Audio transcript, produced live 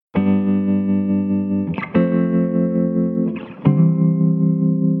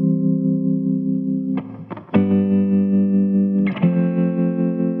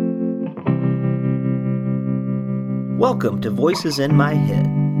Welcome to Voices in My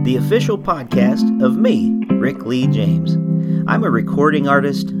Head, the official podcast of me, Rick Lee James. I'm a recording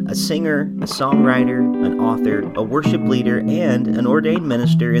artist, a singer, a songwriter, an author, a worship leader, and an ordained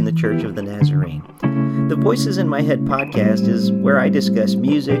minister in the Church of the Nazarene. The Voices in My Head podcast is where I discuss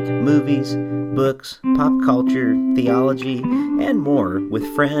music, movies, books, pop culture, theology, and more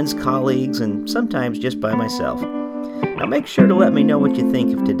with friends, colleagues, and sometimes just by myself. Now make sure to let me know what you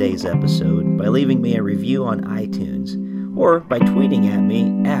think of today's episode by leaving me a review on iTunes or by tweeting at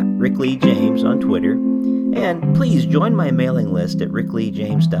me at Rick Lee James on Twitter. And please join my mailing list at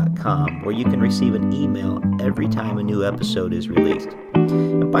rickleejames.com where you can receive an email every time a new episode is released.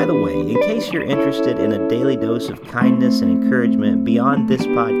 And by the way, in case you're interested in a daily dose of kindness and encouragement beyond this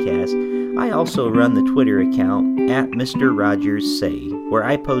podcast, I also run the Twitter account at Mr. Rogers Say, where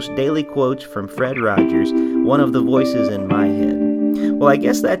I post daily quotes from Fred Rogers, one of the voices in my head. Well, I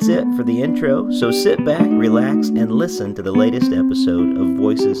guess that's it for the intro, so sit back, relax, and listen to the latest episode of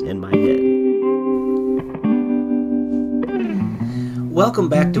Voices in My Head. Welcome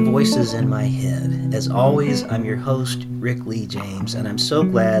back to Voices in My Head. As always, I'm your host, Rick Lee James, and I'm so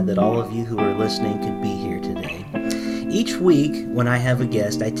glad that all of you who are listening could be here today. Each week, when I have a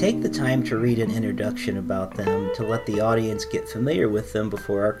guest, I take the time to read an introduction about them to let the audience get familiar with them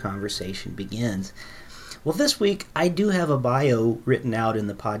before our conversation begins. Well, this week, I do have a bio written out in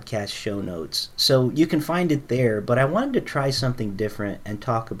the podcast show notes, so you can find it there, but I wanted to try something different and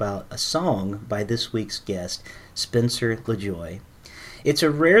talk about a song by this week's guest, Spencer LaJoye. It's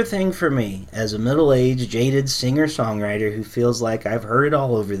a rare thing for me, as a middle-aged, jaded singer-songwriter who feels like I've heard it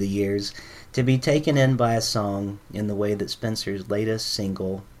all over the years, to be taken in by a song in the way that Spencer's latest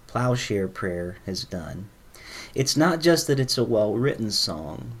single, Plowshare Prayer, has done. It's not just that it's a well-written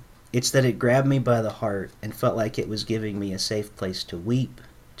song, it's that it grabbed me by the heart and felt like it was giving me a safe place to weep,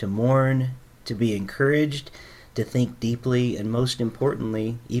 to mourn, to be encouraged, to think deeply, and most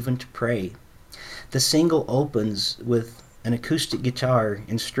importantly, even to pray. The single opens with an acoustic guitar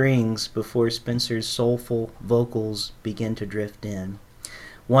and strings before Spencer's soulful vocals begin to drift in.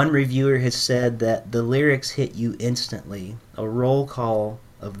 One reviewer has said that the lyrics hit you instantly, a roll call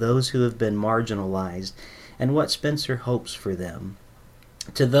of those who have been marginalized and what Spencer hopes for them.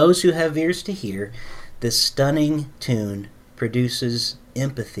 To those who have ears to hear, this stunning tune produces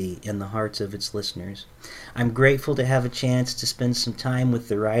empathy in the hearts of its listeners. I'm grateful to have a chance to spend some time with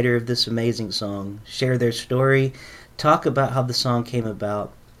the writer of this amazing song, share their story, talk about how the song came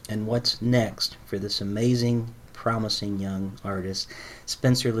about, and what's next for this amazing, promising young artist,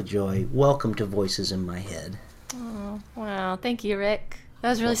 Spencer LaJoye. Welcome to Voices in My Head. Oh, wow. Thank you, Rick. That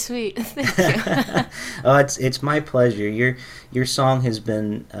was really sweet. Thank you. Oh, it's my pleasure. Your song has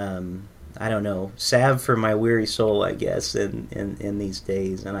been, salve for my weary soul, I guess, in these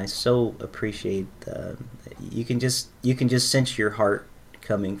days, and I so appreciate. You can just sense your heart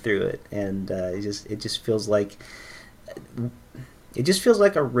coming through it, and it just feels like. It just feels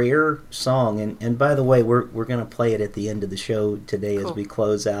like a rare song, and by the way, we're going to play it at the end of the show today as we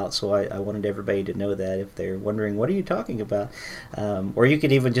close out, so I wanted everybody to know that if they're wondering, what are you talking about? Or you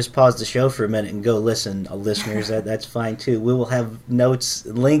could even just pause the show for a minute and go listen, listeners, that's fine too. We will have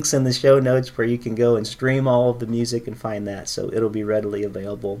links in the show notes where you can go and stream all of the music and find that, so it'll be readily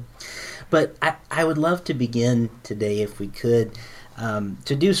available. But I would love to begin today, if we could,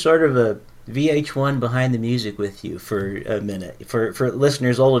 to do sort of a VH1 Behind the Music with you for a minute. For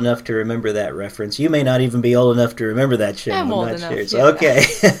listeners old enough to remember that reference. You may not even be old enough to remember that show. I'm old not enough, sure. yeah. So,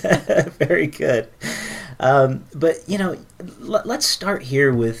 okay. Very good. But, let's start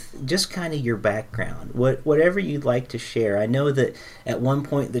here with just kind of your background. Whatever you'd like to share. I know that at one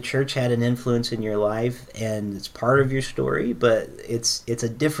point the church had an influence in your life, and it's part of your story, but it's a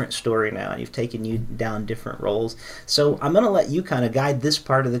different story now, and you've taken you down different roles. So I'm going to let you kind of guide this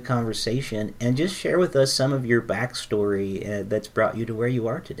part of the conversation and just share with us some of your backstory that's brought you to where you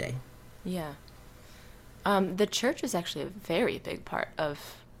are today. Yeah. The church is actually a very big part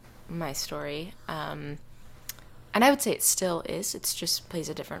of my story. And I would say it still is. It just plays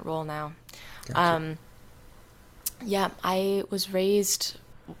a different role now. Gotcha. I was raised,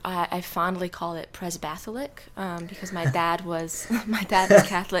 I fondly call it Presbythalic, because my dad was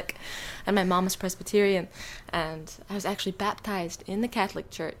Catholic and my mom was Presbyterian, and I was actually baptized in the Catholic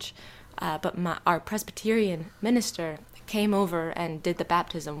Church, but our Presbyterian minister came over and did the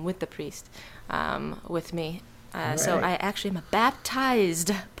baptism with the priest, with me. So I actually am a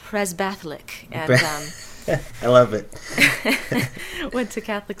baptized Presbythalic, and I love it. went to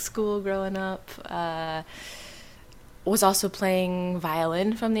Catholic school growing up. Was also playing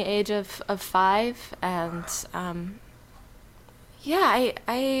violin from the age of 5, and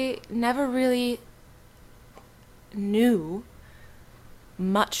I never really knew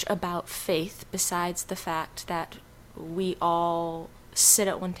much about faith besides the fact that we all sit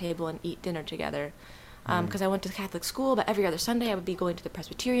at one table and eat dinner together. Because I went to the Catholic school, but every other Sunday I would be going to the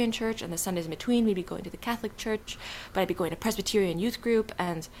Presbyterian church, and the Sundays in between we'd be going to the Catholic church, but I'd be going to Presbyterian youth group,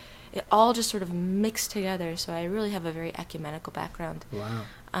 and it all just sort of mixed together. So I really have a very ecumenical background. Wow.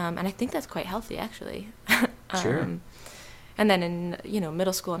 And I think that's quite healthy, actually. Sure. And then in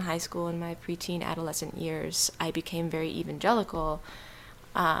middle school and high school, in my preteen adolescent years, I became very evangelical,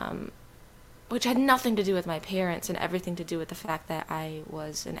 which had nothing to do with my parents and everything to do with the fact that I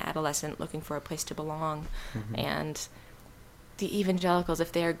was an adolescent looking for a place to belong. Mm-hmm. And the evangelicals,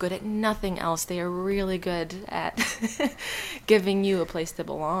 if they are good at nothing else, they are really good at giving you a place to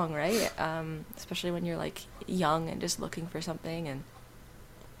belong, right? Especially when you're like young and just looking for something. And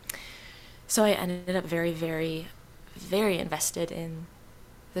so I ended up very, very, very invested in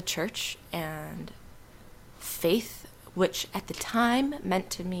the church and faith, which at the time meant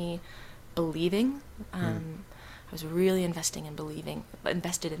to me believing. I was really invested in believing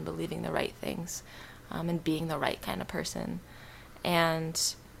the right things, and being the right kind of person. And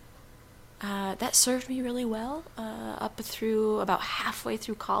that served me really well up through about halfway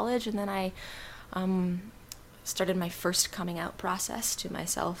through college, and then I started my first coming out process to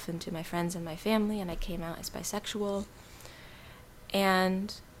myself and to my friends and my family, and I came out as bisexual.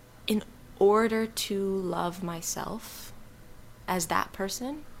 And in order to love myself as that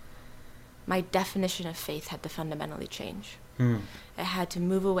person, my definition of faith had to fundamentally change. It had to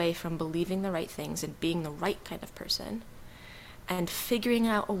move away from believing the right things and being the right kind of person, and figuring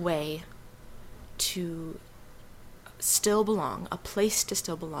out a way to still belong, a place to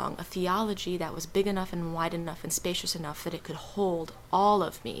still belong, a theology that was big enough and wide enough and spacious enough that it could hold all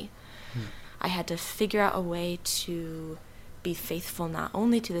of me. I had to figure out a way to be faithful not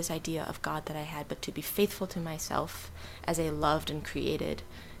only to this idea of God that I had, but to be faithful to myself as a loved and created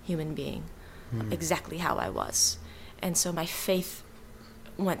human being, exactly how I was. And so my faith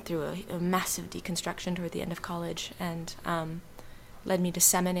went through a massive deconstruction toward the end of college, and led me to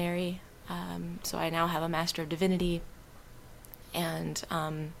seminary. So I now have a Master of Divinity, and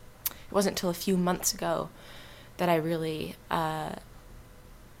it wasn't until a few months ago that I really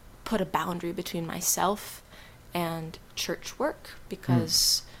put a boundary between myself and church work,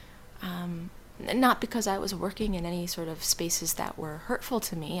 because not because I was working in any sort of spaces that were hurtful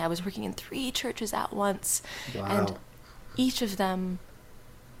to me. I was working in 3 churches at once. Wow. And each of them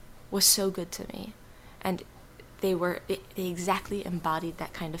was so good to me, and they exactly embodied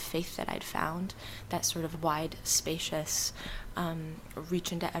that kind of faith that I'd found, that sort of wide, spacious,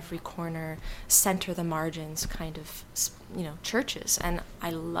 reach into every corner, center the margins kind of, churches. And I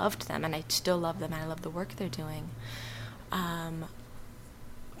loved them, and I still love them, and I love the work they're doing.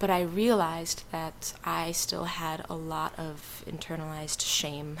 But I realized that I still had a lot of internalized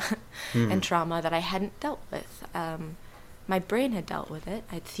shame and trauma that I hadn't dealt with. My brain had dealt with it.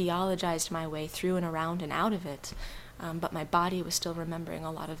 I'd theologized my way through and around and out of it, but my body was still remembering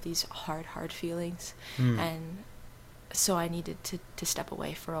a lot of these hard feelings. And so I needed to step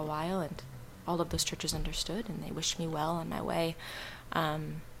away for a while, and all of those churches understood, and they wished me well on my way.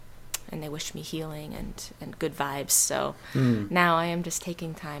 And they wished me healing and good vibes. So now I am just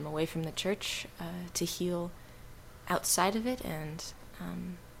taking time away from the church to heal outside of it. And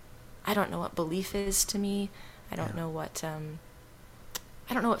I don't know what belief is to me. I don't know what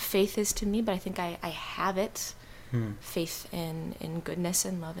faith is to me, but I think I have it. Faith in goodness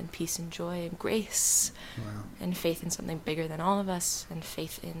and love and peace and joy and grace. Wow. And faith in something bigger than all of us, and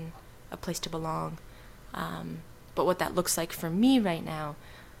faith in a place to belong. But what that looks like for me right now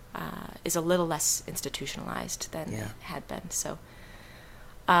is a little less institutionalized than it had been. So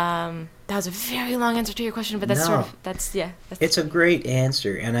that was a very long answer to your question, but that's it's a great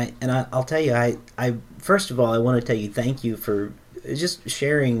answer, and I'll tell you, I first of all I want to tell you thank you for just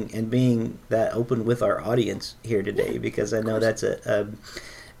sharing and being that open with our audience here today, because I know that's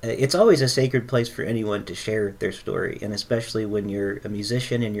it's always a sacred place for anyone to share their story, and especially when you're a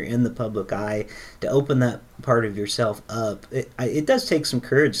musician and you're in the public eye, to open that part of yourself up. It does take some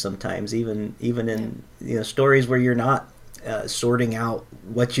courage sometimes, even in stories where you're not sorting out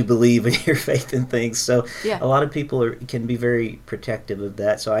what you believe and your faith in things. So a lot of people can be very protective of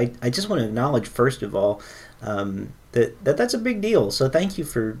that. So I just want to acknowledge, first of all, that's a big deal. So thank you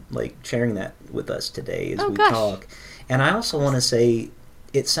for sharing that with us today as we talk. And I also want to say,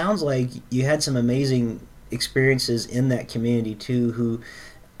 it sounds like you had some amazing experiences in that community too, who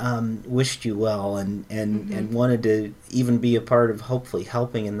wished you well and wanted to even be a part of hopefully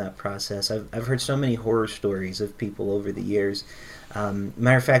helping in that process. I've heard so many horror stories of people over the years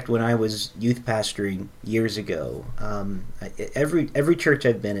Matter of fact, when I was youth pastoring years ago, every church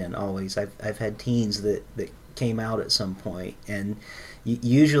I've been in, always I've had teens that came out at some point, and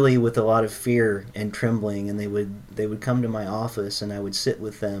usually with a lot of fear and trembling, and they would come to my office, and I would sit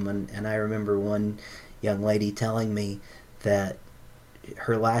with them, and I remember one young lady telling me that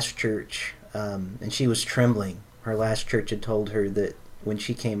her last church, and she was trembling. Her last church had told her that when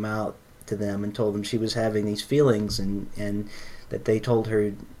she came out to them and told them she was having these feelings, and that they told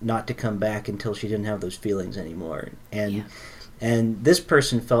her not to come back until she didn't have those feelings anymore. And this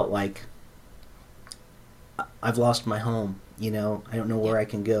person felt like, I've lost my home, I don't know where I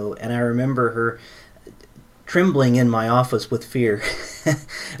can go. And I remember her trembling in my office with fear,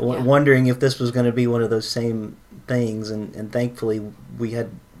 wondering if this was going to be one of those same things. And thankfully we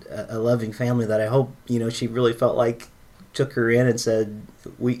had a loving family that I hope, she really felt like took her in and said,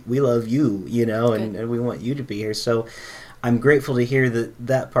 we love you, and we want you to be here. So I'm grateful to hear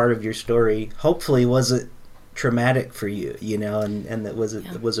that part of your story hopefully wasn't traumatic for you, and that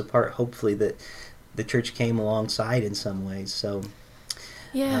was a part, hopefully, that the church came alongside in some ways. So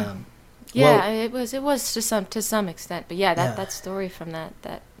it was to some extent, but that story from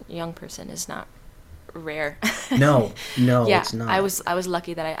that young person is not rare. No, it's not. I was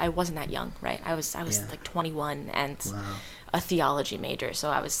lucky that I wasn't that young, right? I was like 21 and a theology major, so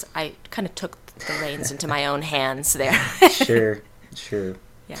I kind of took the reins into my own hands there. Sure.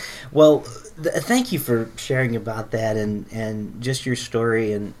 Yeah. Well, thank you for sharing about that and just your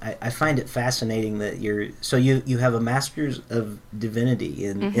story. And I find it fascinating that you have a master's of divinity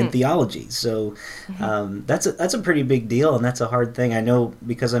in theology. So that's a pretty big deal, and that's a hard thing. I know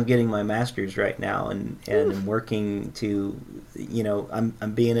because I'm getting my master's right now, and I'm working to,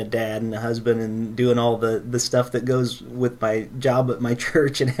 I'm being a dad and a husband and doing all the stuff that goes with my job at my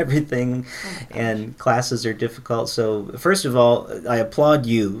church and everything. And classes are difficult. So first of all, I applaud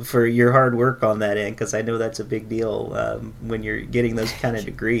you for your hard work on that end, because I know that's a big deal when you're getting those kind of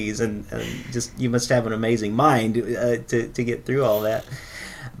degrees, and just you must have an amazing mind to get through all that.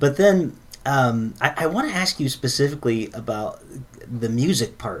 But then I want to ask you specifically about the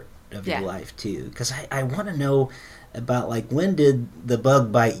music part of your life too, because I want to know about, like, when did the bug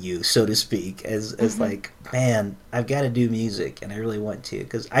bite you, so to speak, as like, man, I've got to do music and I really want to,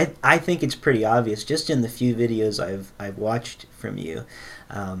 because I think it's pretty obvious just in the few videos I've watched from you,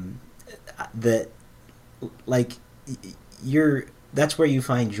 that, like, that's where you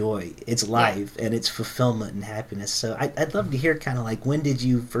find joy. It's life and it's fulfillment and happiness. So I'd love to hear kind of like, when did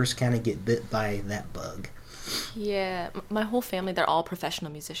you first kind of get bit by that bug? Yeah, my whole family, they're all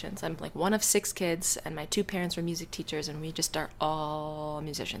professional musicians. I'm like one of 6 kids, and my 2 parents were music teachers, and we just are all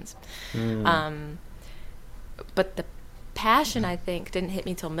musicians. But the passion, I think, didn't hit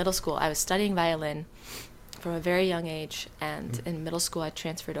me till middle school. I was studying violin from a very young age, and in middle school I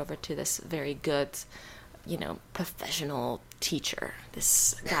transferred over to this very good, professional teacher,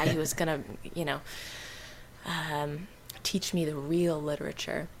 this guy who was gonna, teach me the real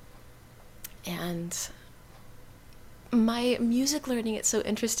literature. And my music learning, it's so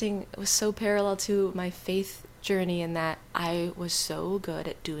interesting, it was so parallel to my faith journey in that I was so good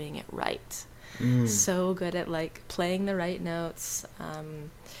at doing it right. So good at, like, playing the right notes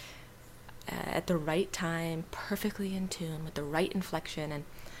at the right time, perfectly in tune with the right inflection. And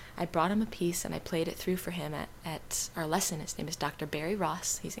I brought him a piece and I played it through for him at our lesson. His name is Dr. Barry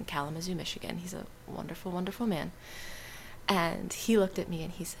Ross. He's in Kalamazoo, Michigan. He's a wonderful, wonderful man. And he looked at me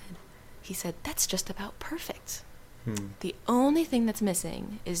and he said, "That's just about perfect. The only thing that's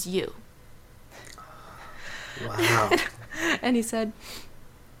missing is you." Wow. And he said,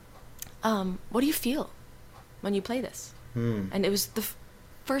 "What do you feel when you play this?" And it was the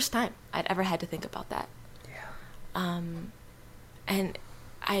first time I'd ever had to think about that. And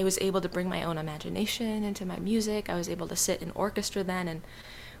I was able to bring my own imagination into my music. I was able to sit in orchestra then and,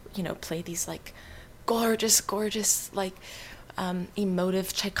 play these, like, gorgeous, like,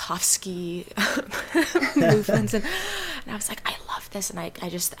 emotive Tchaikovsky movements, and I was like, I love this, and I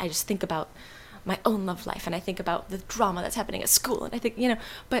just think about my own love life, and I think about the drama that's happening at school, and I think,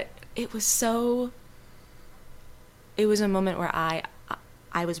 but it was a moment where I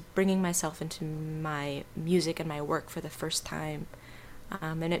was bringing myself into my music and my work for the first time,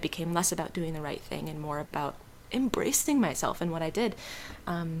 and it became less about doing the right thing and more about embracing myself and what I did.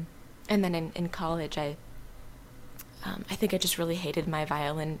 And then in college, I think I just really hated my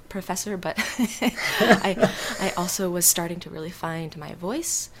violin professor, but I also was starting to really find my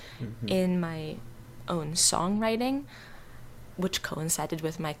voice in my own songwriting, which coincided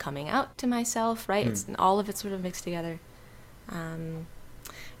with my coming out to myself, right? All of it sort of mixed together.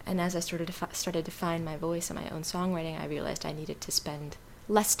 And as I started to find my voice in my own songwriting, I realized I needed to spend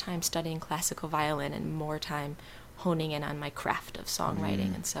less time studying classical violin and more time honing in on my craft of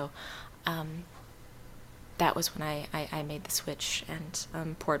songwriting. And so that was when I made the switch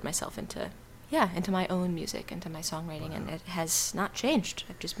and poured myself into my own music, into my songwriting, and it has not changed.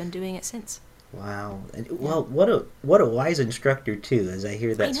 I've just been doing it since. Wow. And, well, what a wise instructor too, as I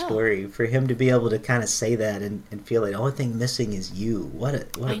hear that story, for him to be able to kind of say that and feel like the only thing missing is you. What a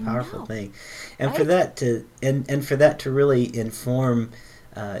powerful thing. And for that to really inform,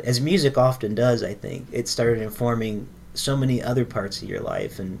 as music often does, I think, it started informing so many other parts of your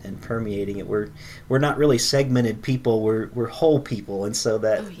life and permeating it. We're not really segmented people, we're whole people, and so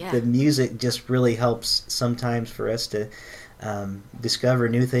that the music just really helps sometimes for us to discover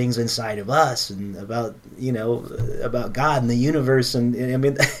new things inside of us and about God and the universe, and I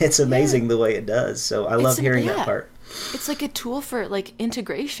mean it's amazing the way it does. So I love hearing that part. It's like a tool for like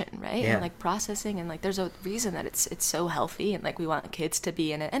integration, right? And like processing, and like there's a reason that it's so healthy, and like we want kids to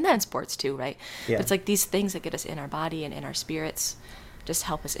be in it, and then sports too, right? But it's like these things that get us in our body and in our spirits just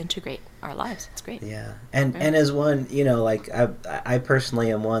help us integrate our lives. It's great. Yeah. And as one, like I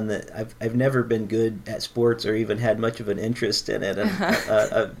personally am one that I've never been good at sports or even had much of an interest in it.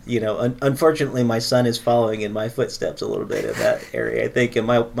 And, unfortunately my son is following in my footsteps a little bit in that area, I think. And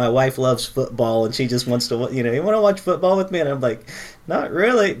my wife loves football, and she just wants to, you want to watch football with me? And I'm like, not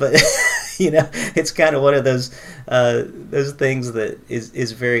really, but it's kind of one of those things that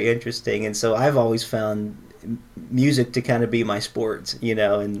is very interesting. And so I've always found music to kind of be my sport,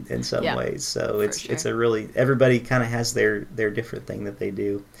 in some ways. So it's a really, everybody kind of has their different thing that they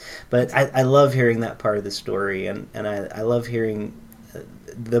do. But I love hearing that part of the story, and I love hearing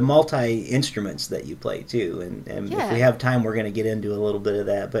the multi-instruments that you play too. And if we have time, we're going to get into a little bit of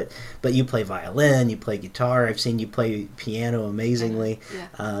that. But you play violin, you play guitar. I've seen you play piano amazingly.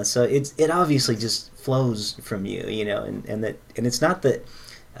 So it obviously just flows from you, and it's not that.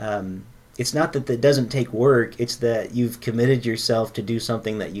 It's not that it doesn't take work, it's that you've committed yourself to do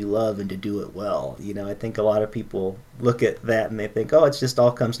something that you love and to do it well. I think a lot of people look at that and they think, oh, it just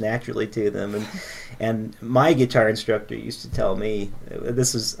all comes naturally to them. And my guitar instructor used to tell me,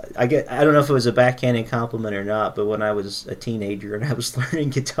 I don't know if it was a backhanded compliment or not, but when I was a teenager and I was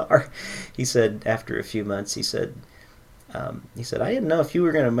learning guitar, he said, after a few months, he said, I didn't know if you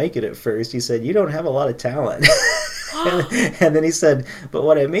were going to make it at first. He said, you don't have a lot of talent. And then he said, but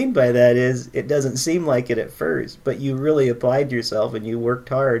what I mean by that is it doesn't seem like it at first, but you really applied yourself and you worked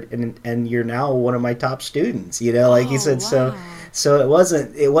hard, and you're now one of my top students, he said. Wow. So it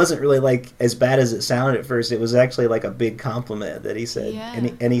wasn't really like as bad as it sounded at first. It was actually like a big compliment that he said.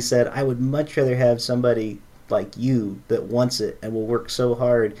 And he said, I would much rather have somebody like you that wants it and will work so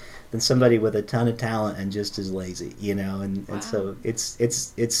hard than somebody with a ton of talent and just is lazy, and so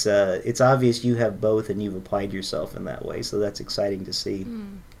it's obvious you have both and you've applied yourself in that way, so that's exciting to see.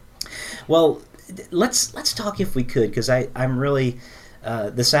 Well, let's talk, if we could, because I'm really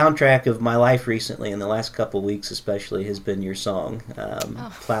the soundtrack of my life recently, in the last couple of weeks especially, has been your song,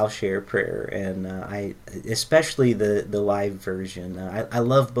 Plowshare Prayer, and I especially the live version. I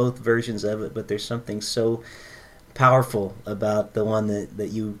love both versions of it, but there's something so powerful about the one that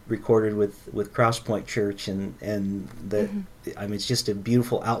you recorded with Crosspoint Church, and that I mean, it's just a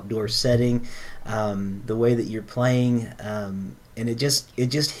beautiful outdoor setting, the way that you're playing, and it just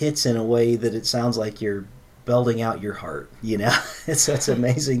hits in a way that it sounds like you're belting out your heart, It's such an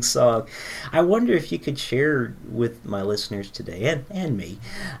amazing song. I wonder if you could share with my listeners today and me,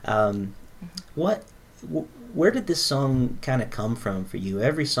 where did this song kind of come from for you?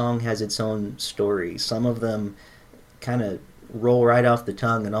 Every song has its own story. Some of them kind of roll right off the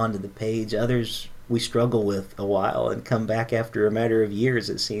tongue and onto the page. Others we struggle with a while and come back after a matter of years,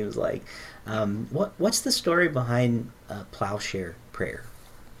 it seems like. What's the story behind Plowshare Prayer?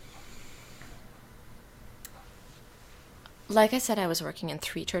 Like I said, I was working in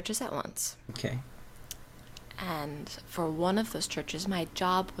 3 churches at once. Okay. And for one of those churches, my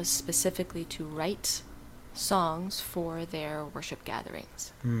job was specifically to write songs for their worship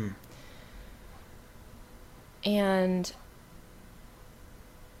gatherings. And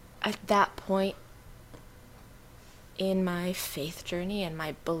at that point in my faith journey and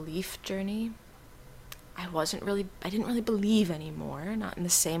my belief journey, I didn't really believe anymore, not in the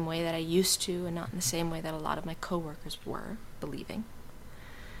same way that I used to, and not in the same way that a lot of my coworkers were believing.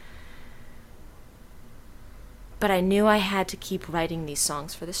 But I knew I had to keep writing these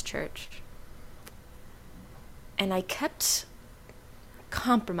songs for this church. And I kept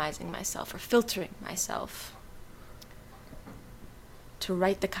compromising myself or filtering myself to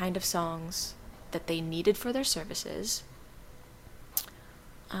write the kind of songs that they needed for their services,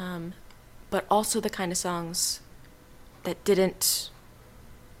 but also the kind of songs that didn't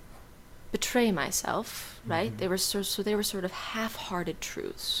betray myself, right? They were they were sort of half-hearted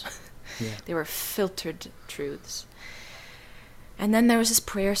truths. Yeah. They were filtered truths. And then there was this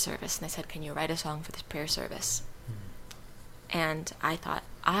prayer service, and they said, "Can you write a song for this prayer service?" And I thought,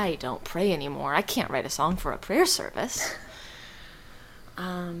 I don't pray anymore. I can't write a song for a prayer service.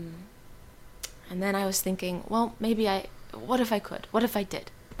 And then I was thinking, well, maybe what if I could? What if I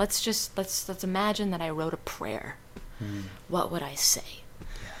did? Let's imagine that I wrote a prayer. What would I say?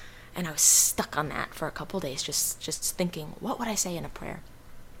 Yeah. And I was stuck on that for a couple days, just thinking, what would I say in a prayer?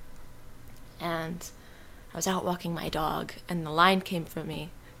 And I was out walking my dog, and the line came to me,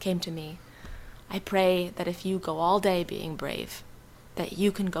 "I pray that if you go all day being brave, that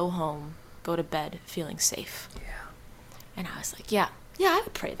you can go home, go to bed feeling safe." Yeah. And I was like, yeah, I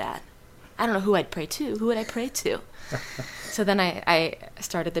would pray that. I don't know who I'd pray to. Who would I pray to? So then I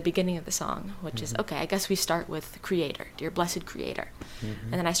started the beginning of the song, which is, okay, I guess we start with Creator, dear blessed Creator.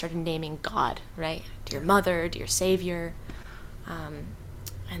 And then I started naming God, right? Dear Mother, dear Savior,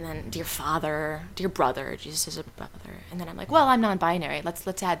 and then dear Father, dear Brother, Jesus is a brother. And then I'm like, well, I'm non-binary.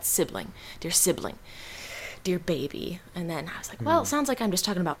 Let's add sibling, dear baby. And then I was like, well, it sounds like I'm just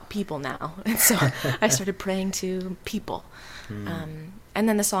talking about people now. And so I started praying to people. And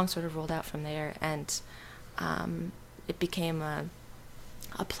then the song sort of rolled out from there, and it became a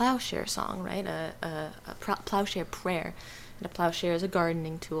plowshare song, right? A plowshare prayer. And a plowshare is a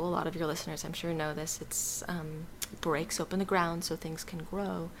gardening tool. A lot of your listeners, I'm sure, know this. It's breaks open the ground so things can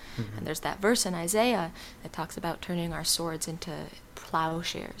grow. And there's that verse in Isaiah that talks about turning our swords into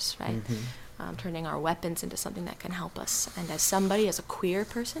plowshares, right? Turning our weapons into something that can help us. And as a queer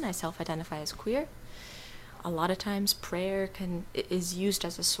person, I self-identify as queer, a lot of times prayer is used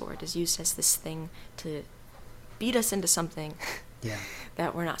as a sword, is used as this thing to beat us into something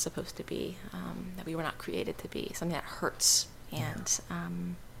that we're not supposed to be, that we were not created to be, something that hurts. And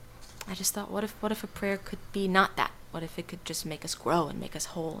I just thought, what if a prayer could be not that? What if it could just make us grow and make us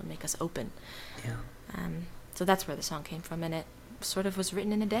whole and make us open? Yeah. So that's where the song came from, and it sort of was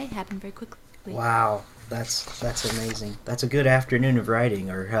written in a day, happened very quickly. Wow, that's amazing. That's a good afternoon of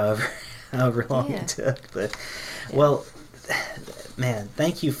writing, or however long it took. But well, man,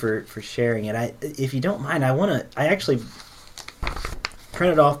 thank you for sharing it. If you don't mind, I actually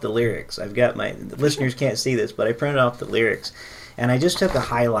printed off the lyrics. The listeners can't see this, but I printed off the lyrics, and I just took a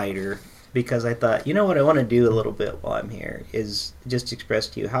highlighter because I thought, you know what I want to do a little bit while I'm here is just express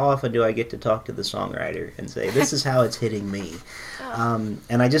to you, how often do I get to talk to the songwriter and say, this is how it's hitting me.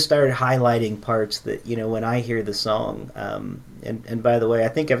 And I just started highlighting parts that, when I hear the song, and by the way, I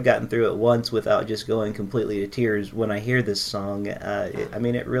think I've gotten through it once without just going completely to tears. When I hear this song,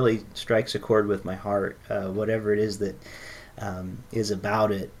 it really strikes a chord with my heart. Whatever it is that is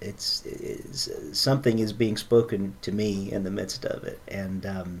about it, it's something is being spoken to me in the midst of it.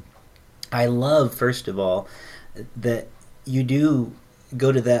 And I love, first of all, that you do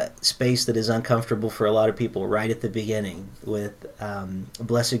go to that space that is uncomfortable for a lot of people right at the beginning with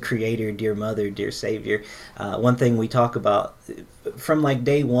Blessed Creator, Dear Mother, Dear Savior. One thing we talk about from like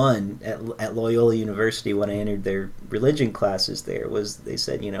day one at Loyola University when I entered their religion classes there was they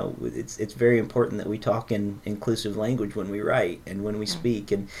said, it's very important that we talk in inclusive language when we write and when we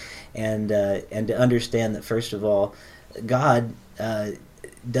speak, and to understand that, first of all, God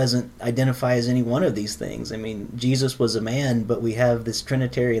doesn't identify as any one of these things. I mean, Jesus was a man, but we have this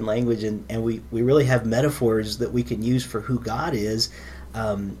Trinitarian language, and we really have metaphors that we can use for who God is.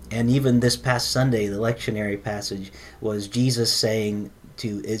 And even this past Sunday, the lectionary passage was Jesus saying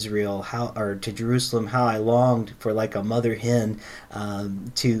to Israel, to Jerusalem, how I longed for like a mother hen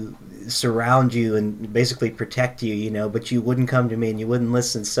to surround you and basically protect you, but you wouldn't come to me and you wouldn't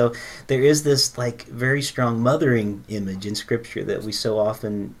listen. So there is this like very strong mothering image in Scripture that we so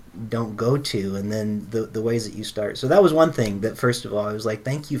often don't go to, and then the ways that you start. So that was one thing that, first of all, I was like,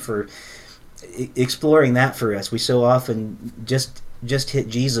 thank you for exploring that for us. We so often just hit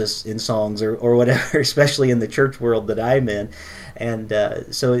Jesus in songs or whatever, especially in the church world that I'm in. And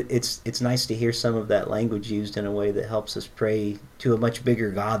so it's nice to hear some of that language used in a way that helps us pray to a much bigger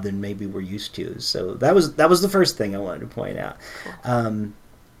God than maybe we're used to. So that was the first thing I wanted to point out. Cool.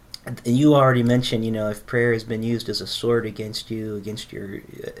 You already mentioned, if prayer has been used as a sword against you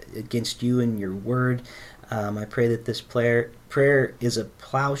and your word, I pray that this prayer is a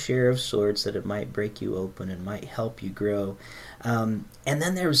plowshare of swords, that it might break you open and might help you grow. And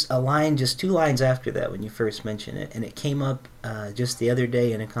then there's a line, just 2 lines after that when you first mentioned it, and it came up just the other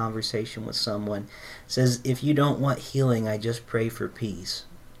day in a conversation with someone. It says, if you don't want healing, I just pray for peace.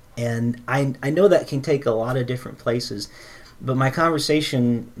 And I know that can take a lot of different places, but my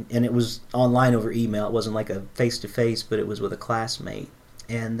conversation, and it was online over email, it wasn't like a face-to-face, but it was with a classmate,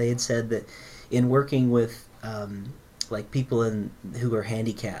 and they had said that in working with like people who are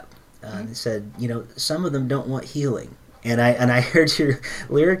handicapped, they said, some of them don't want healing. And I heard your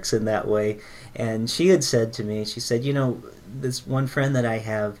lyrics in that way, and she had said to me, she said, this one friend that I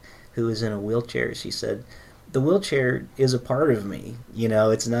have who is in a wheelchair, she said, the wheelchair is a part of me.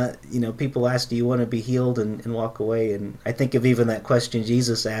 It's not, people ask, do you want to be healed and walk away? And I think of even that question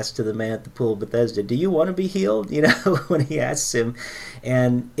Jesus asked to the man at the pool of Bethesda, do you want to be healed? When he asks him.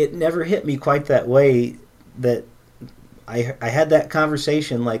 And it never hit me quite that way that I had that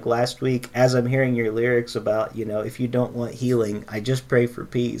conversation like last week as I'm hearing your lyrics about, if you don't want healing, I just pray for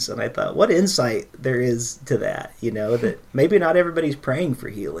peace. And I thought, what insight there is to that, that maybe not everybody's praying for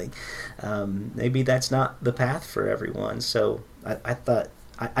healing. Maybe that's not the path for everyone. So I thought,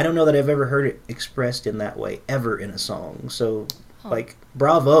 I don't know that I've ever heard it expressed in that way ever in a song. So like,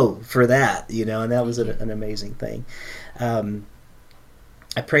 bravo for that, and that was an amazing thing.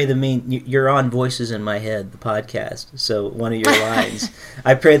 I pray you're on Voices in My Head, the podcast, so one of your lines,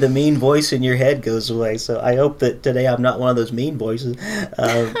 I pray the mean voice in your head goes away. So I hope that today I'm not one of those mean voices,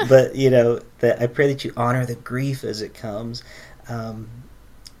 but, that I pray that you honor the grief as it comes.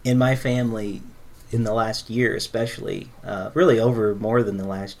 In my family, in the last year especially, really over more than the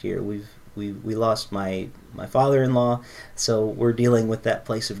last year, we lost my father-in-law, so we're dealing with that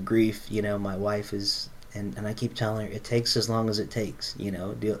place of grief. My wife is... And I keep telling her, it takes as long as it takes, kind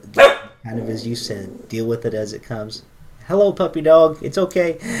of as you said, deal with it as it comes. Hello, puppy dog. It's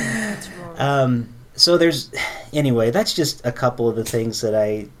okay. That's wrong. So anyway, that's just a couple of the things that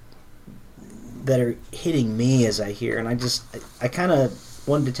are hitting me as I hear. And I kind of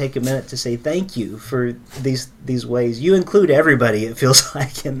wanted to take a minute to say thank you for these ways. You include everybody, it feels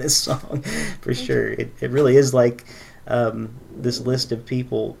like, in this song, for sure. It really is like this list of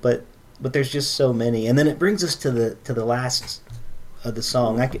people, but there's just so many. And then it brings us to the last of the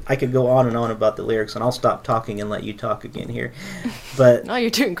song. I could go on and on about the lyrics, and I'll stop talking and let you talk again here. But no,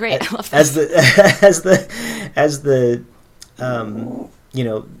 you're doing great. I love this. As the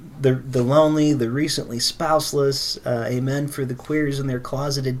the lonely, the recently spouseless, amen for the queers and their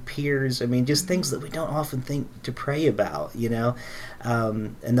closeted peers. I mean, just things that we don't often think to pray about, and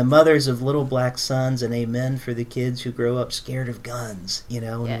the mothers of little black sons, and amen for the kids who grow up scared of guns,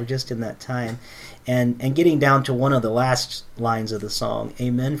 and we're just in that time. And getting down to one of the last lines of the song,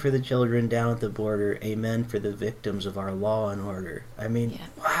 amen for the children down at the border, amen for the victims of our law and order. I mean,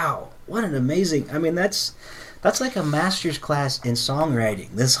 wow, what an amazing, that's like a master's class in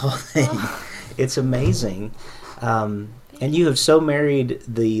songwriting, this whole thing. It's amazing. And you have so married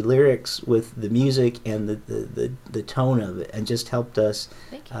the lyrics with the music and the tone of it, and just helped us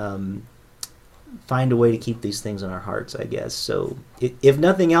find a way to keep these things in our hearts, I guess. So if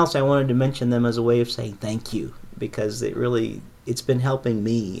nothing else, I wanted to mention them as a way of saying thank you, because it's been helping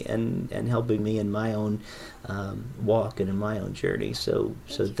me and helping me in my own walk and in my own journey. So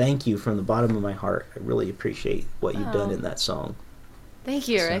thank you from the bottom of my heart. I really appreciate what you've done in that song. Thank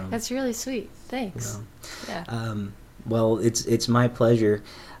you, Rick. That's really sweet. Thanks. Well, it's my pleasure.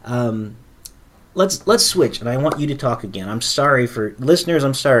 Let's switch, and I want you to talk again. I'm sorry for listeners.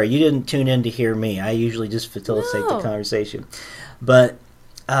 I'm sorry you didn't tune in to hear me. I usually just facilitate the conversation, but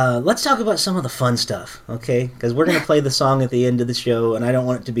let's talk about some of the fun stuff, okay? Because we're going to play the song at the end of the show, and I don't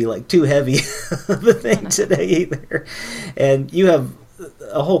want it to be like too heavy of a thing today either. And you have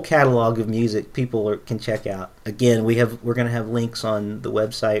a whole catalog of music people can check out. Again, we're going to have links on the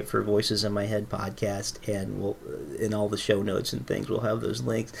website for Voices in My Head podcast, and we'll in all the show notes and things we'll have those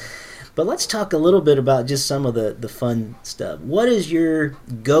links. But let's talk a little bit about just some of the fun stuff. What is your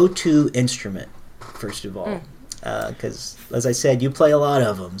go-to instrument, first of all? Because, as I said, you play a lot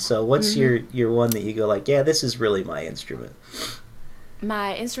of them. So what's your one that you go like, yeah, this is really my instrument?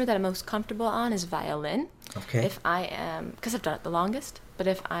 My instrument that I'm most comfortable on is violin. Okay. If I am, because I've done it the longest, but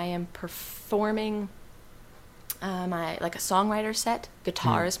if I am performing like a songwriter set,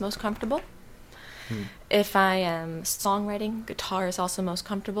 guitar is most comfortable. If I am songwriting, guitar is also most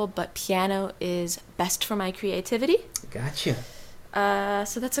comfortable, but piano is best for my creativity. Gotcha.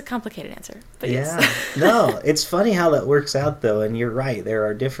 So that's a complicated answer. But yeah. Yes. No, it's funny how that works out, though, and you're right. There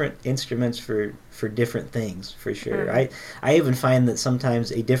are different instruments for different things, for sure. I even find that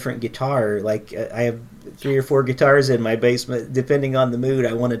sometimes a different guitar, like I have 3 or 4 guitars in my basement, depending on the mood,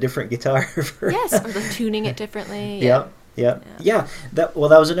 I want a different guitar. Yes, or the tuning it differently. Yeah. That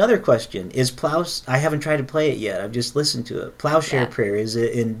was another question. Is I haven't tried to play it yet. I've just listened to it. Plowshare Prayer. Is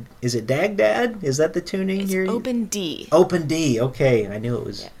it Dag Dad? Is that the tuning it's here? Open D. Open D. Okay, I knew it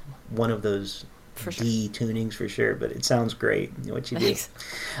was one of those For sure. D tunings for sure, but it sounds great what you do. Thanks.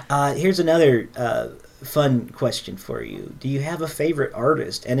 Here's another fun question for you. Do you have a favorite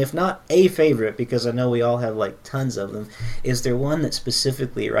artist? And if not a favorite, because I know we all have like tons of them, is there one that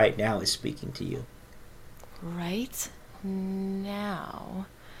specifically right now is speaking to you? Right now,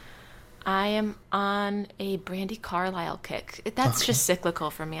 I am on a Brandy Carlisle kick. That's just cyclical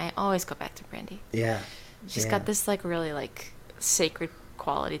for me. I always go back to Brandy. Yeah. She's got this like really like sacred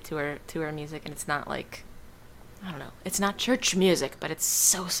quality to her music, and it's not like, I don't know, it's not church music, but it's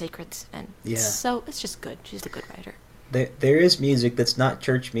so sacred, and it's just good. She's a good writer. There is music that's not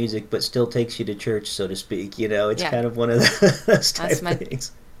church music, but still takes you to church, so to speak. It's kind of one of those type of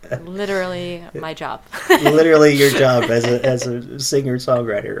things. Literally my job. Literally your job as a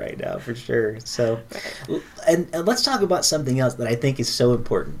singer-songwriter right now, for sure. So, and let's talk about something else that I think is so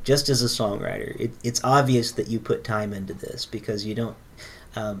important. Just as a songwriter, it's obvious that you put time into this, because you don't.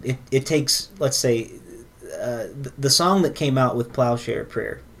 It takes, let's say, the song that came out with Plowshare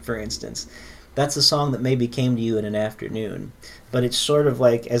Prayer, for instance. That's a song that maybe came to you in an afternoon, but it's sort of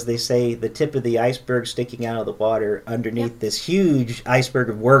like, as they say, the tip of the iceberg sticking out of the water underneath this huge iceberg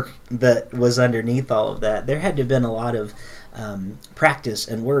of work that was underneath all of that. There had to have been a lot of practice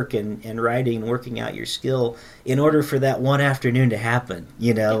and work and writing, working out your skill in order for that one afternoon to happen,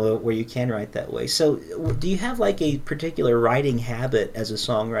 where you can write that way. So do you have like a particular writing habit as a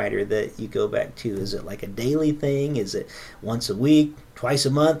songwriter that you go back to? Is it like a daily thing? Is it once a week, twice a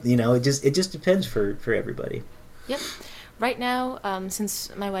month? It just depends for everybody. Yep. Right now, since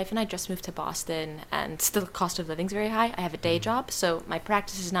my wife and I just moved to Boston and the cost of living is very high, I have a day job, so my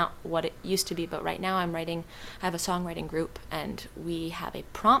practice is not what it used to be, but right now I have a songwriting group, and we have a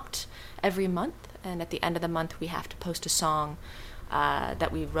prompt every month, and at the end of the month we have to post a song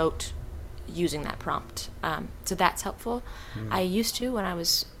that we wrote using that prompt. So that's helpful. I used to, when I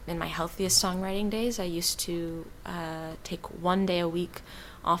was in my healthiest songwriting days, I used to take one day a week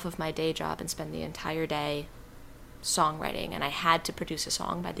off of my day job and spend the entire day songwriting, and I had to produce a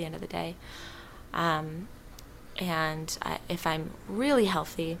song by the end of the day. If I'm really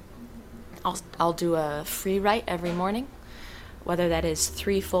healthy, I'll do a free write every morning, whether that is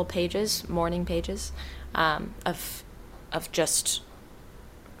 3 full pages, morning pages, of just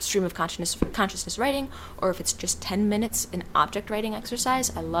stream of consciousness writing, or if it's just 10 minutes in object writing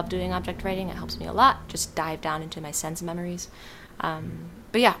exercise. I love doing object writing. It helps me a lot. Just dive down into my sense memories.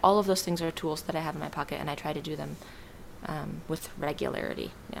 But yeah, all of those things are tools that I have in my pocket, and I try to do them with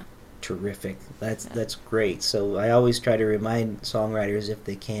regularity. Yeah. Terrific. That's great. So I always try to remind songwriters, if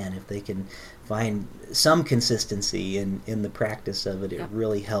they can find some consistency in the practice of it, it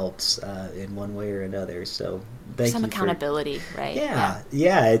really helps in one way or another. So thank you. Some accountability, right? Yeah.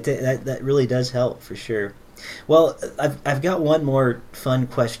 That really does help for sure. Well, I've got one more fun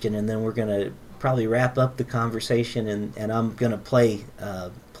question, and then we're gonna probably wrap up the conversation, and I'm gonna play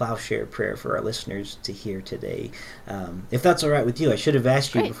Plowshare Prayer for our listeners to hear today. If that's all right with you, I should have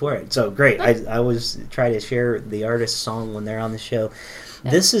asked you before. So great. I always try to share the artist's song when they're on the show. Yeah.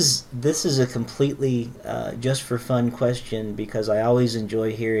 This is a completely just for fun question, because I always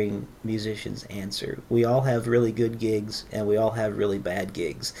enjoy hearing musicians answer. We all have really good gigs, and we all have really bad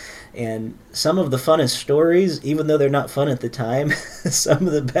gigs. And some of the funnest stories, even though they're not fun at the time, some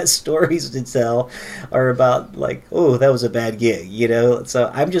of the best stories to tell are about like, oh, that was a bad gig, So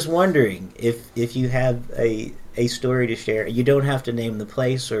I'm just wondering if you have a story to share. You don't have to name the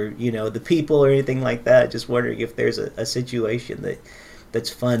place or the people or anything like that. Just wondering if there's a situation that's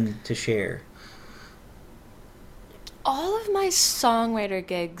fun to share. All of my songwriter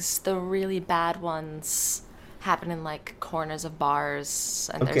gigs, the really bad ones, happen in like corners of bars,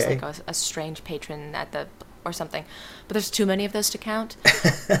 and there's like a strange patron or something. But there's too many of those to count.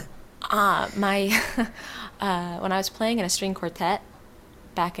 When I was playing in a string quartet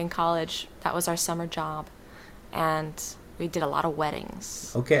back in college, that was our summer job, and we did a lot of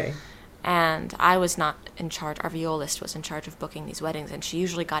weddings. Okay. And I was not in charge. Our violist was in charge of booking these weddings, and she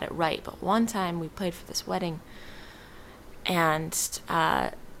usually got it right. But one time we played for this wedding, and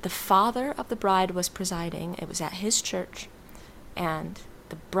the father of the bride was presiding. It was at his church, and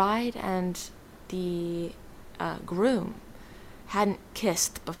the bride and the groom hadn't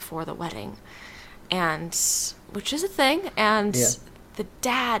kissed before the wedding, and which is a thing. And the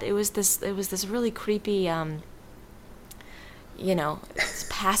dad, it was this really creepy. It's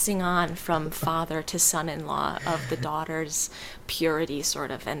passing on from father to son-in-law of the daughter's purity,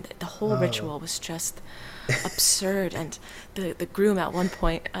 sort of, and the whole ritual was just absurd. And the groom at one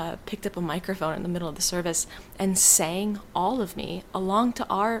point picked up a microphone in the middle of the service and sang all of me along to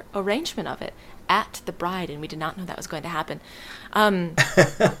our arrangement of it at the bride, and we did not know that was going to happen.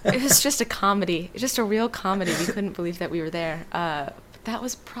 It was just a comedy, just a real comedy. We couldn't believe that we were there. That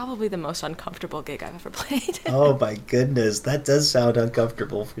was probably the most uncomfortable gig I've ever played. Oh my goodness, that does sound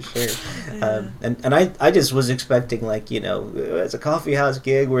uncomfortable for sure. And I just was expecting, like, it's a coffee house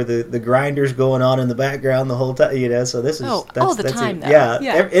gig where the grinder's going on in the background the whole time, so this is all the time. Though.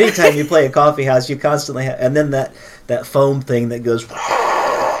 Yeah. Anytime you play a coffee house, you constantly have, and then that foam thing that goes,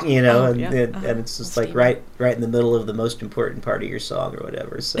 and it's just like right in the middle of the most important part of your song or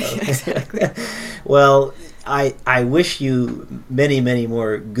whatever. So exactly. Well, I wish you many, many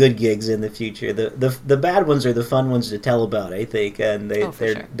more good gigs in the future. The bad ones are the fun ones to tell about, I think, and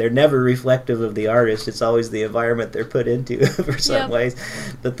they're never reflective of the artist. It's always the environment they're put into for some ways.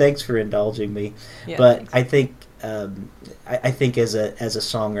 But thanks for indulging me. Yeah, but thanks. I think as a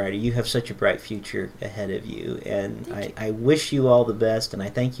songwriter, you have such a bright future ahead of you, and I wish you all the best, and I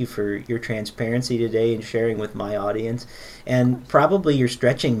thank you for your transparency today and sharing with my audience, and probably you're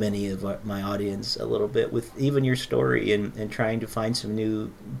stretching many of my audience a little bit with even your story and trying to find some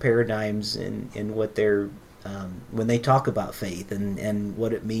new paradigms in what they're when they talk about faith and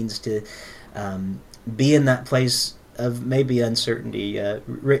what it means to be in that place of maybe uncertainty.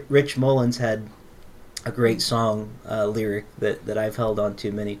 Rich Mullins had a great song lyric that I've held on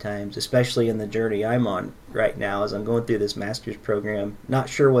to many times, especially in the journey I'm on right now as I'm going through this master's program, not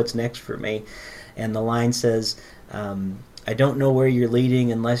sure what's next for me. And the line says, I don't know where you're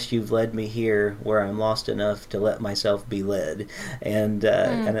leading unless you've led me here, where I'm lost enough to let myself be led. And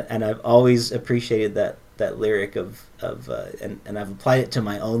I've always appreciated that lyric and I've applied it to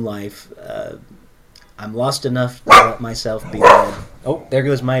my own life. I'm lost enough to let myself be led. Oh, there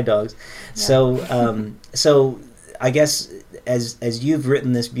goes my dogs. Yeah. So I guess as you've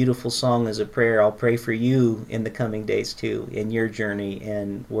written this beautiful song as a prayer, I'll pray for you in the coming days too, in your journey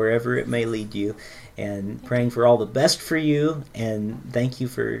and wherever it may lead you, and praying for all the best for you. And thank you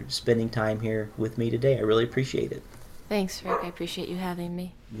for spending time here with me today. I really appreciate it. Thanks, Rick. I appreciate you having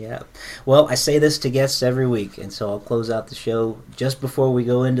me. Yeah. Well, I say this to guests every week, and so I'll close out the show just before we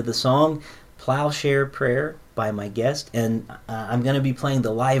go into the song. Plowshare Prayer by my guest, and I'm going to be playing the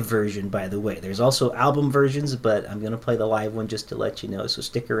live version, by the way. There's also album versions, but I'm going to play the live one just to let you know, so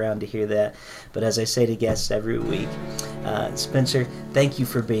stick around to hear that. But as I say to guests every week, Spencer, thank you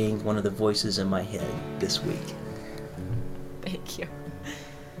for being one of the voices in my head this week. Thank you.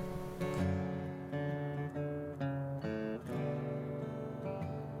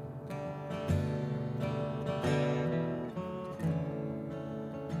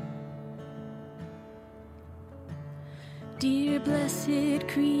 Dear blessed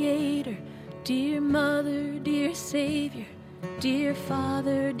Creator, dear Mother, dear Savior, dear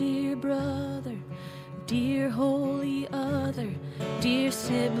Father, dear Brother, dear Holy Other, dear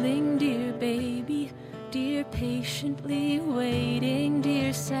sibling, dear baby, dear patiently waiting,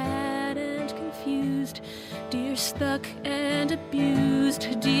 dear sad and confused, dear stuck and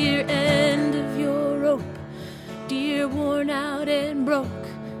abused, dear end of your rope, dear worn out and broke,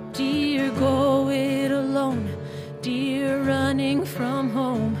 dear go it alone, dear running from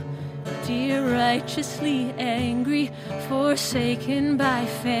home, dear righteously angry, forsaken by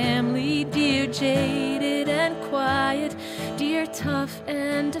family, dear jaded and quiet, dear tough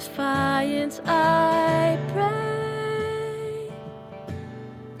and defiant, I pray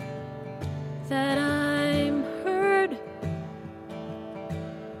that I'm heard,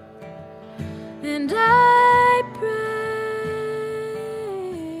 and I pray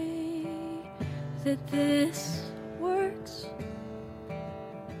that this works.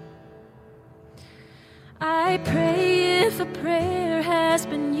 I pray if a prayer has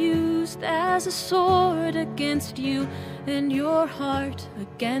been used as a sword against you and your heart,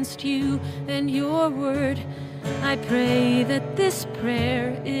 against you and your word, I pray that this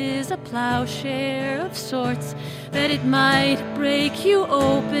prayer is a plowshare of sorts, that it might break you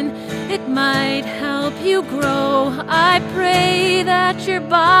open, it might help you grow. I pray that your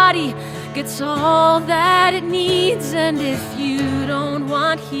body gets all that it needs, and if you don't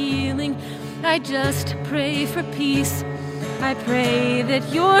want healing, I just pray for peace. I pray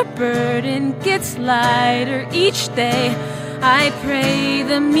that your burden gets lighter each day. I pray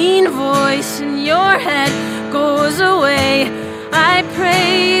the mean voice in your head goes away. I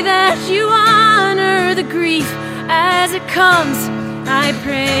pray that you honor the grief as it comes. I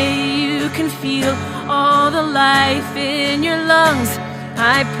pray you can feel all the life in your lungs.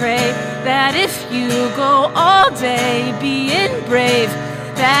 I pray that if you go all day being brave,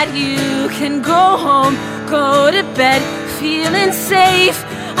 that you can go home, go to bed feeling safe.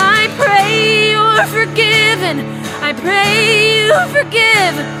 I pray you're forgiven. I pray you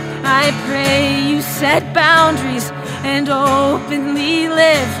forgive. I pray you set boundaries and openly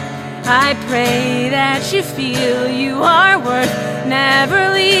live. I pray that you feel you are worth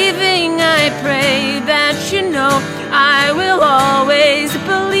never leaving. I pray that you know I will always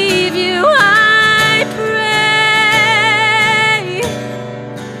believe you. I pray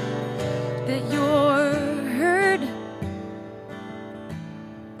that you're heard,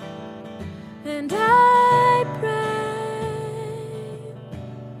 and I pray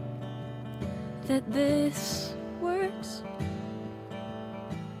that this works.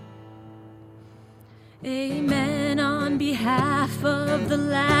 Amen. On behalf of the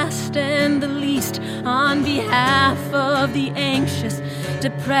last and the least, on behalf of the anxious,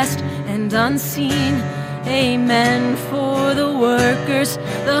 depressed, and unseen. Amen. For the workers,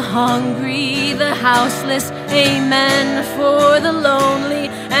 the hungry, the houseless. Amen. For the lonely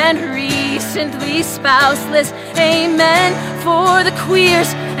and recently spouseless. Amen. For the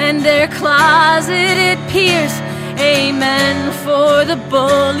queers and their closeted peers. Amen. For the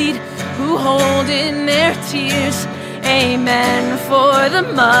bullied who hold in their tears. Amen. For the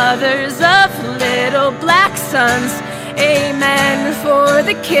mothers of little black sons. Amen. For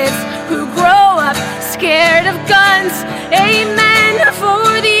the kids who grow up scared of guns. Amen.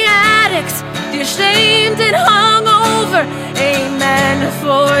 For the addicts, the ashamed and hungover. Amen.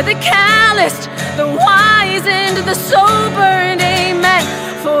 For the calloused, the wise and the sober. And amen.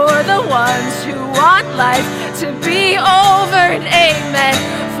 For the ones who want life to be over. And amen.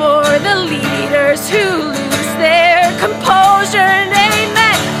 For the leaders who lose their composure. And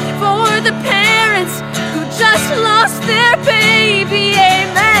amen. For the parents who just lost their baby.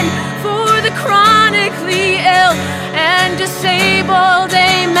 Amen. For the chronically ill and disabled.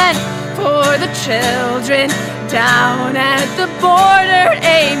 Amen. For the children down at the border.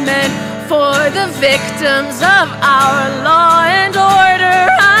 Amen. For the victims of our law and order.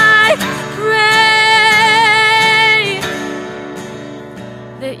 I pray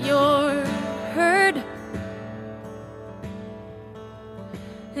that you're heard,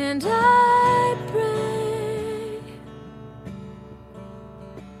 and I pray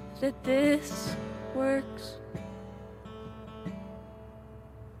that this works.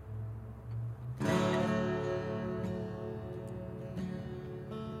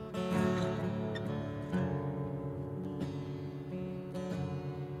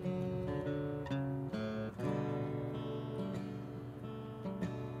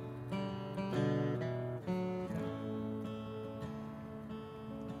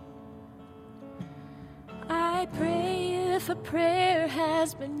 I pray if a prayer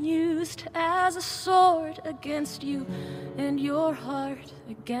has been used as a sword against you and your heart,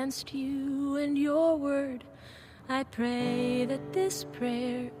 against you and your word, I pray that this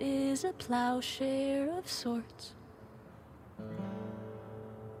prayer is a plowshare of sorts.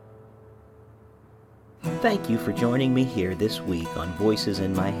 Thank you for joining me here this week on Voices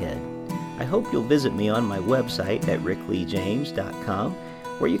in My Head. I hope you'll visit me on my website at rickleejames.com,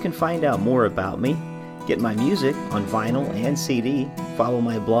 where you can find out more about me, get my music on vinyl and CD, follow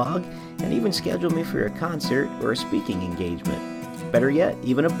my blog, and even schedule me for a concert or a speaking engagement. Better yet,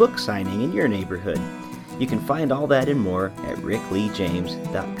 even a book signing in your neighborhood. You can find all that and more at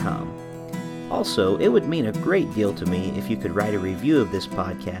rickleejames.com. Also, it would mean a great deal to me if you could write a review of this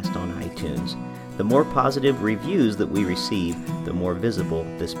podcast on iTunes. The more positive reviews that we receive, the more visible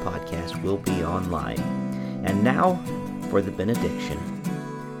this podcast will be online. And now for the benediction.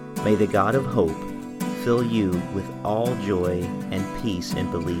 May the God of hope fill you with all joy and peace in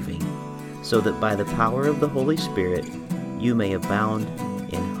believing, so that by the power of the Holy Spirit you may abound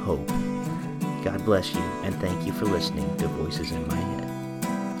in hope. God bless you, and thank you for listening to Voices in My Head.